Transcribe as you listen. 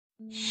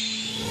I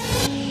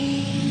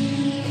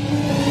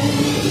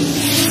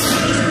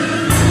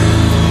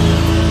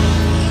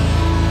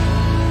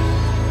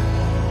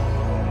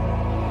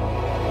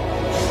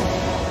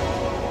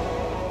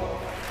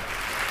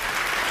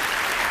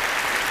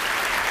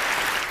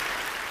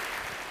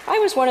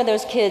was one of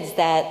those kids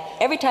that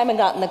every time I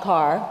got in the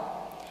car,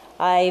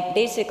 I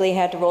basically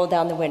had to roll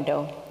down the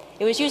window.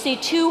 It was usually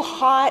too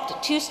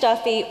hot, too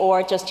stuffy,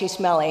 or just too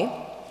smelly.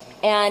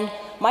 And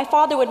my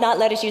father would not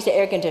let us use the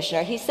air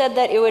conditioner. He said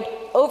that it would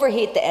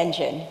overheat the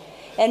engine.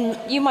 And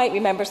you might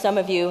remember, some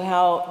of you,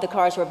 how the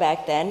cars were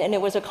back then, and it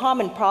was a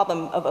common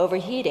problem of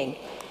overheating.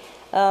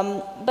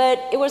 But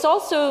it was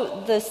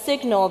also the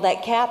signal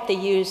that capped the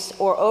use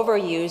or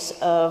overuse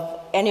of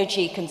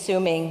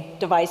energy-consuming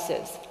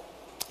devices.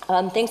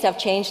 Things have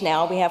changed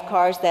now. We have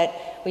cars that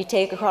we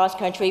take across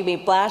country, we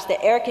blast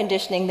the air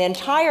conditioning the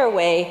entire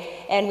way,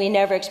 and we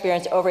never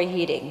experience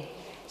overheating.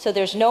 So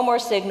there's no more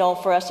signal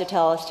for us to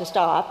tell us to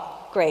stop.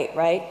 Great,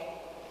 right?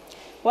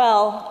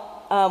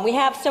 Well, we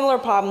have similar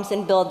problems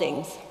in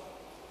buildings.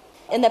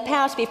 In the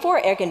past,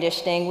 before air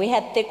conditioning, we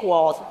had thick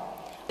walls.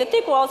 The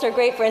thick walls are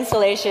great for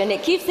insulation.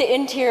 It keeps the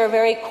interior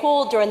very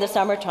cool during the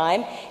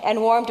summertime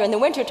and warm during the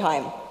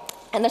wintertime.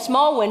 And the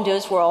small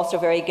windows were also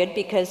very good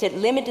because it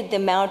limited the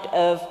amount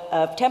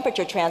of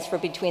temperature transfer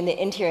between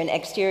the interior and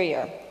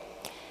exterior.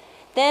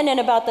 Then in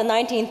about the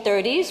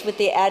 1930s, with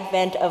the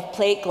advent of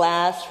plate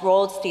glass,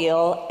 rolled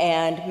steel,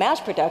 and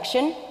mass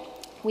production,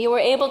 we were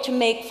able to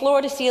make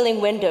floor-to-ceiling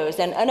windows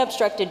and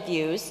unobstructed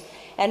views,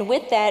 and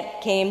with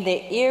that came the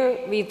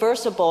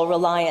irreversible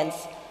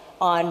reliance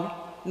on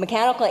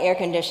mechanical air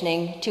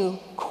conditioning to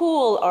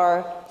cool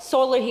our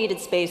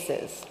solar-heated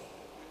spaces.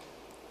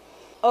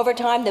 Over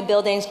time, the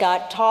buildings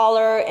got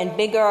taller and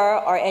bigger,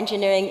 our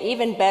engineering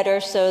even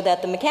better, so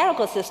that the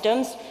mechanical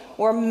systems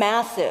were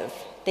massive.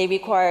 They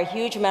require a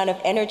huge amount of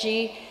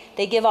energy.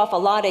 They give off a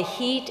lot of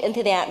heat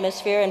into the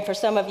atmosphere, and for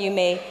some of you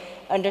may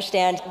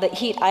understand the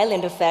heat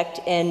island effect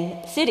in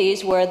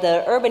cities where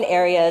the urban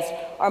areas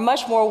are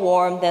much more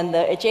warm than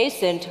the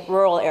adjacent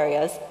rural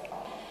areas.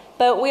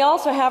 But we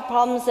also have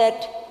problems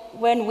that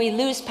when we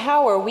lose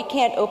power, we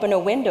can't open a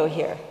window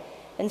here.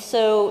 And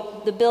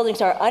so the buildings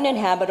are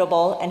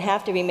uninhabitable and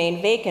have to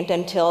remain vacant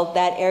until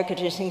that air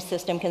conditioning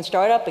system can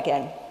start up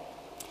again.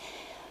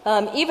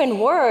 Even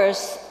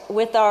worse,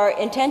 with our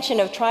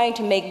intention of trying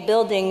to make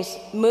buildings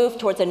move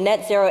towards a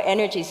net zero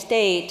energy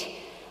state,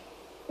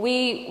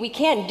 we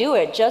can't do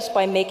it just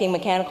by making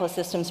mechanical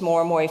systems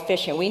more and more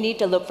efficient. We need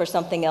to look for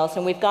something else,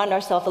 and we've gotten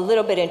ourselves a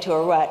little bit into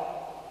a rut.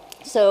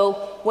 So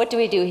what do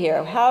we do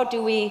here? How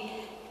do we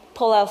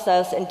pull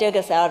ourselves and dig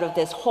us out of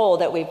this hole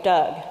that we've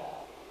dug?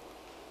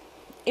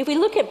 If we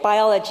look at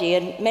biology,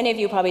 and many of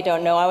you probably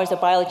don't know, I was a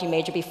biology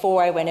major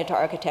before I went into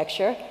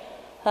architecture.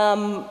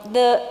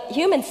 The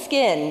human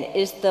skin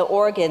is the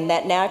organ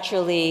that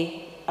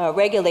naturally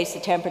regulates the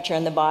temperature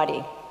in the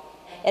body.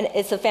 And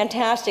it's a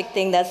fantastic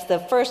thing. That's the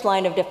first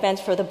line of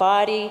defense for the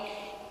body.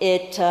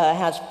 It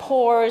has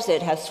pores,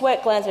 it has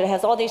sweat glands, it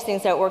has all these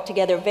things that work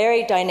together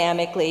very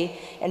dynamically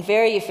and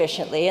very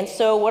efficiently. And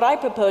so what I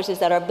propose is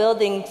that our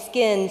building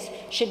skins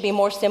should be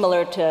more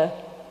similar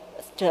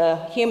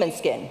to human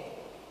skin.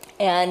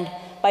 And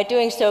by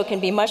doing so, it can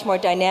be much more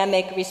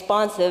dynamic,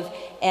 responsive,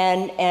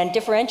 and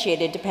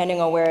differentiated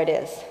depending on where it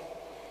is.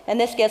 And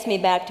this gets me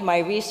back to my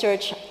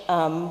research.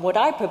 What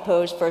I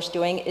propose first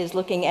doing is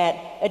looking at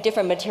a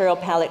different material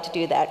palette to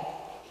do that.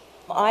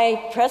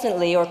 I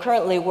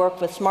currently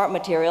work with smart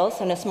materials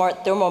and a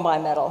smart thermal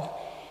bimetal.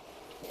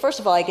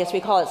 First of all, I guess we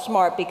call it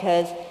smart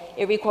because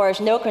it requires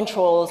no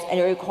controls and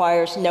it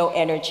requires no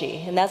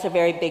energy. And that's a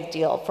very big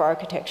deal for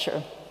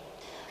architecture.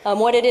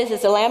 What it is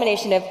a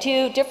lamination of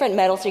two different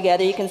metals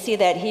together. You can see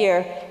that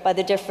here by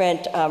the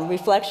different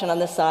reflection on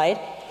the side.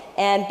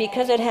 And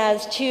because it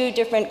has two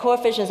different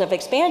coefficients of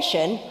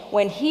expansion,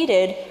 when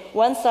heated,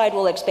 one side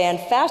will expand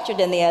faster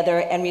than the other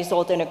and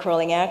result in a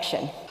curling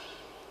action.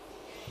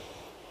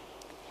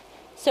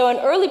 So in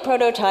early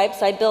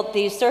prototypes, I built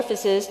these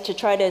surfaces to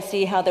try to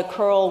see how the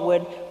curl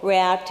would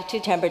react to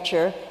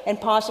temperature and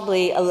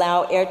possibly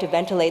allow air to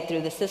ventilate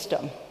through the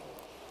system.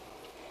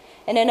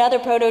 And in other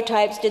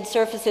prototypes, did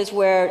surfaces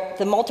where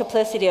the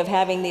multiplicity of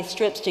having these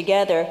strips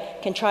together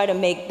can try to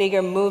make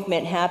bigger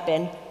movement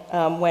happen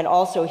when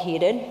also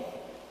heated.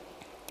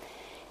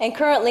 And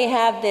currently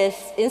have this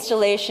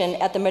installation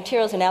at the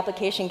Materials and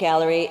Application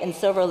Gallery in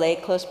Silver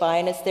Lake, close by,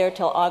 and it's there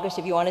till August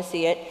if you want to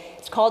see it.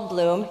 It's called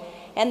Bloom,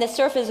 and the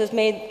surface is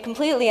made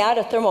completely out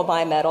of thermal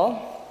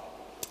bimetal.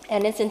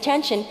 And its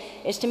intention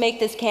is to make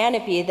this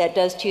canopy that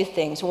does two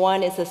things.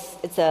 One is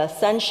it's a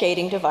sun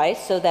shading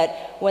device so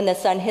that when the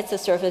sun hits the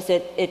surface,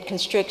 it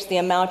constricts the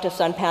amount of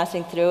sun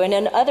passing through. And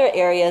in other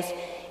areas,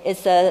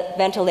 it's a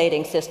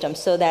ventilating system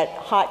so that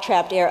hot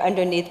trapped air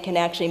underneath can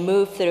actually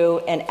move through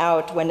and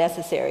out when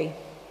necessary.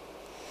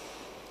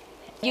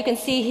 You can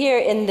see here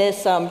in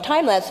this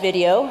time-lapse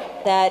video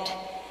that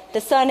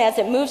the sun, as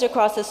it moves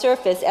across the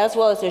surface, as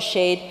well as the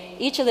shade,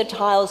 each of the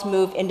tiles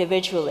move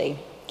individually.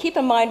 Keep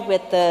in mind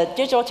with the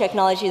digital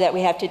technology that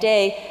we have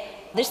today,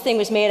 This thing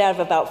was made out of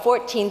about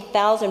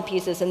 14,000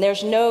 pieces, and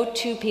there's no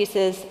two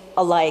pieces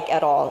alike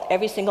at all.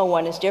 Every single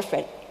one is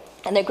different.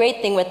 And the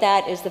great thing with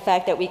that is the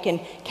fact that we can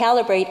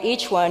calibrate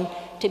each one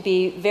to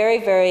be very,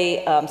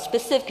 very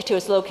specific to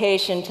its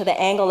location, to the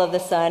angle of the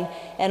sun,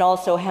 and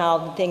also how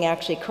the thing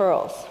actually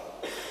curls.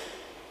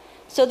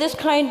 So this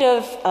kind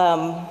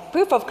of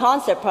proof of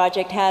concept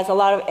project has a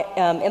lot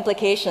of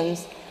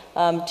implications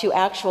to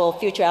actual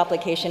future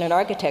application in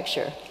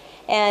architecture.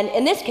 And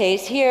in this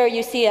case, here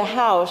you see a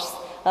house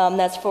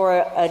that's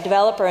for a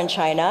developer in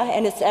China,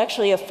 and it's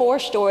actually a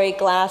 4-story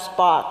glass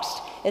box.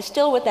 It's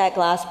still with that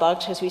glass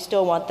box because we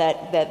still want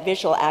that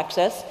visual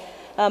access.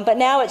 But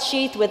now it's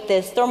sheathed with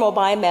this thermal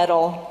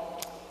bimetal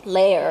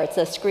layer. It's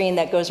a screen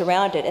that goes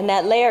around it, and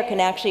that layer can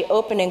actually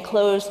open and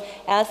close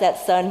as that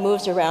sun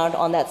moves around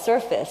on that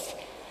surface.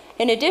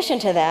 In addition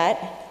to that,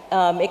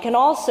 it can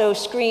also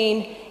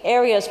screen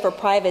areas for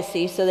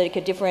privacy so that it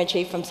could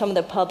differentiate from some of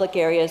the public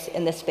areas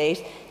in the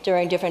space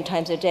during different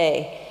times of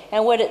day.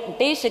 And what it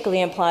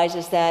basically implies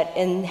is that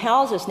in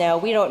houses now,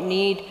 we don't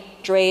need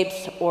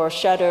drapes or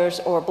shutters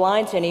or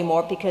blinds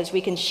anymore because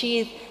we can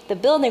sheathe the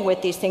building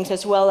with these things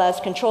as well as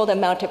control the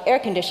amount of air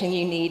conditioning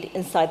you need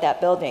inside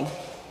that building.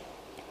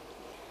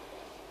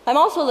 I'm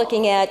also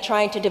looking at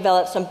trying to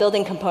develop some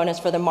building components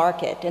for the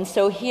market. And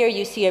so here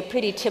you see a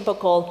pretty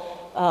typical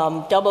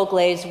double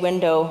glazed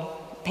window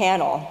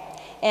panel.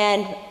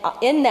 And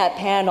in that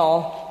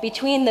panel,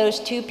 between those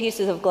two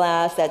pieces of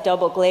glass, that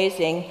double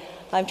glazing,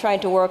 I'm trying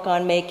to work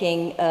on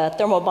making a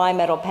thermal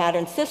bimetal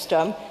pattern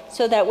system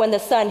so that when the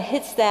sun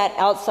hits that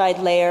outside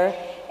layer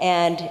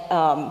and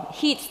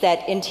heats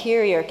that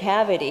interior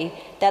cavity,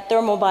 that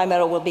thermal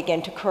bimetal will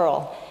begin to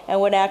curl. And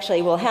what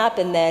actually will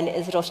happen then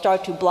is it'll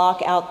start to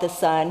block out the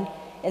sun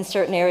in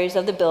certain areas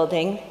of the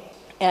building,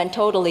 and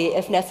totally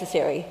if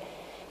necessary.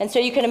 And so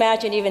you can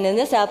imagine even in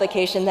this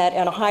application that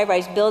in a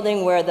high-rise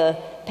building where the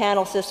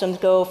panel systems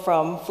go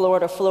from floor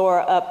to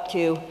floor up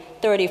to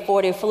 30,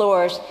 40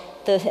 floors,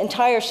 the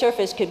entire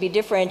surface could be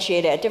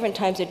differentiated at different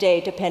times of day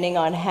depending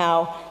on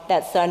how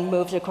that sun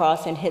moves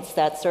across and hits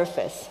that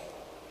surface.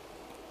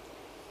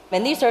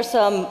 And these are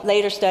some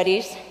later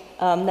studies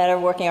that are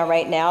working on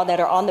right now that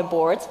are on the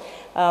boards,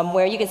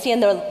 where you can see in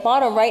the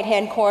bottom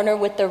right-hand corner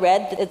with the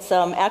red, it's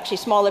actually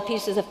smaller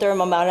pieces of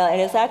thermal bimetal, and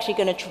it's actually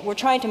we're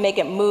trying to make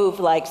it move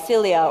like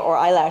cilia or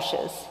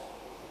eyelashes.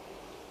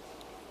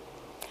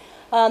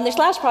 This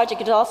last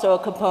project is also a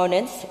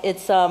components.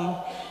 It's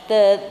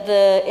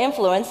the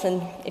influence,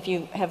 and if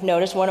you have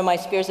noticed, one of my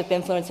spheres of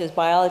influence is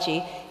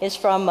biology, is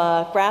from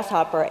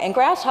grasshopper. And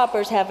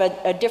grasshoppers have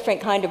a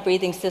different kind of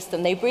breathing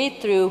system. They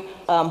breathe through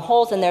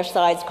holes in their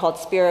sides called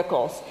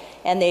spiracles.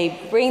 And they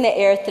bring the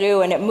air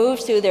through, and it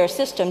moves through their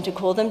system to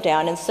cool them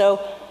down. And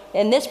so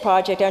in this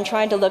project, I'm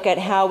trying to look at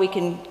how we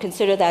can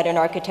consider that in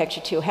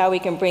architecture too, how we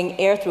can bring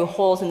air through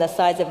holes in the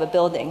sides of a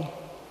building.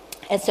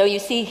 And so you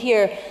see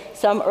here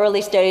some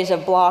early studies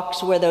of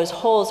blocks where those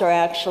holes are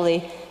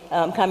actually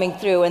coming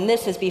through, and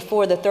this is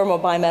before the thermal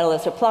bimetal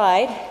is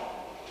applied.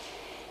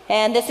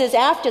 And this is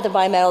after the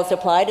bimetal is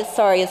applied.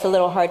 Sorry, it's a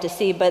little hard to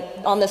see, but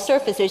on the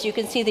surfaces you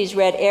can see these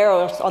red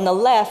arrows. On the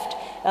left,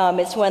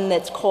 it's when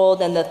it's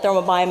cold and the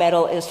thermal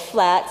bimetal is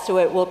flat, so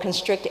it will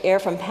constrict air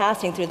from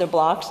passing through the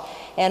blocks.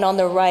 And on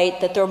the right,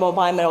 the thermal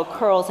bimetal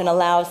curls and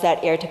allows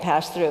that air to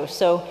pass through.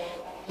 So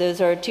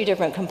those are two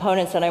different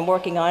components that I'm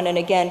working on. And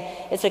again,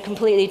 it's a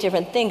completely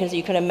different thing because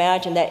you can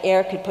imagine that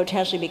air could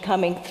potentially be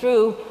coming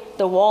through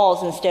the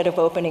walls instead of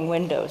opening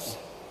windows.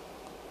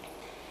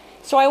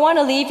 So I want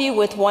to leave you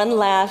with one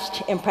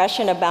last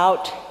impression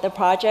about the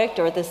project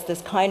or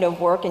this kind of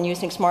work in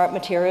using smart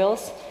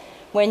materials.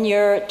 When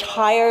you're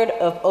tired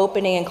of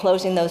opening and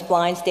closing those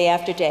blinds day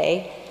after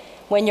day,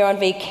 when you're on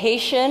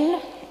vacation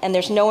and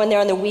there's no one there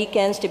on the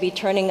weekends to be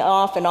turning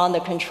off and on the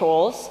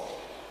controls,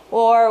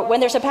 or when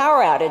there's a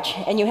power outage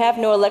and you have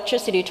no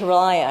electricity to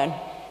rely on,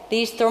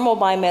 these thermal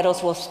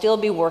bimetals will still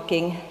be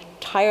working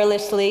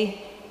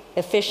tirelessly,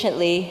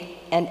 efficiently,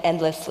 and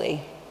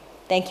endlessly.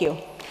 Thank you.